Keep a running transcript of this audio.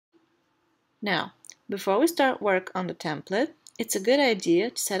Now, before we start work on the template, it's a good idea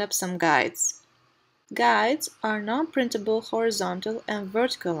to set up some guides. Guides are non-printable horizontal and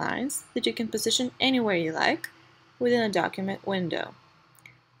vertical lines that you can position anywhere you like within a document window.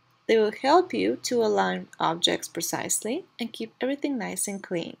 They will help you to align objects precisely and keep everything nice and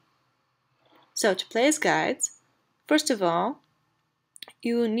clean. So to place guides, first of all,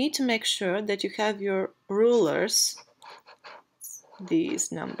 you need to make sure that you have your rulers,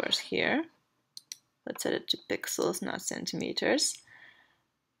 these numbers here. Let's set it to pixels, not centimeters.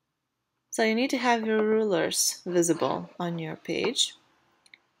 So you need to have your rulers visible on your page.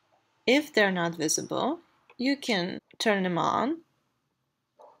 If they're not visible, you can turn them on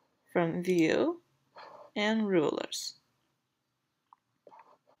from View and Rulers.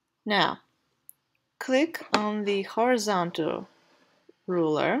 Now, click on the horizontal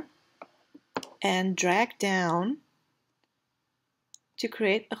ruler and drag down to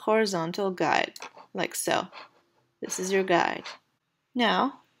create a horizontal guide, like so. This is your guide.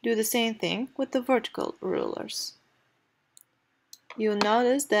 Now, do the same thing with the vertical rulers. You'll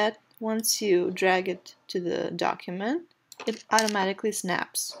notice that once you drag it to the document, it automatically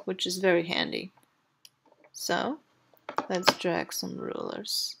snaps, which is very handy. So, let's drag some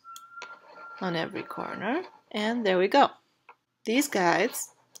rulers on every corner, and there we go. These guides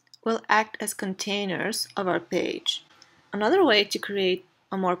will act as containers of our page. Another way to create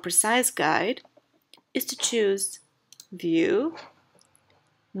a more precise guide is to choose View,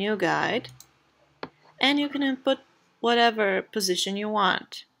 New Guide, and you can input whatever position you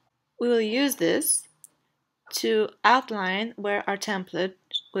want. We will use this to outline where our template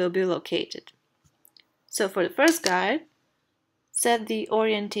will be located. So for the first guide, set the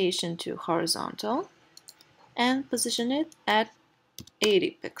orientation to horizontal and position it at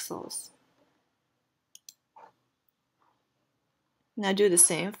 80 pixels. Now do the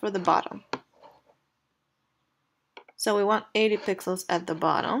same for the bottom. So we want 80 pixels at the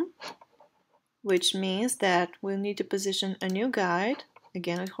bottom, which means that we'll need to position a new guide,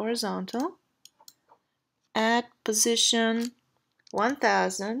 again with horizontal, at position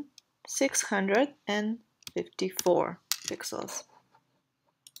 1654 pixels.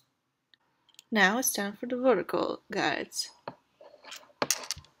 Now it's time for the vertical guides.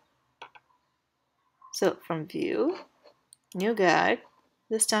 So from View, New Guide,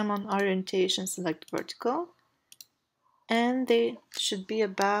 this time on orientation select vertical, and they should be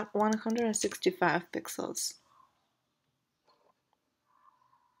about 165 pixels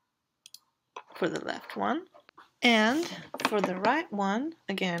for the left one. And for the right one,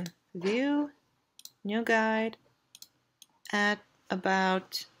 again, View, New Guide, at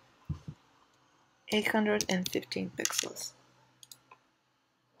about 815 pixels.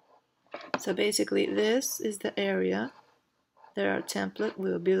 So basically this is the area that our template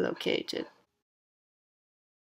will be located.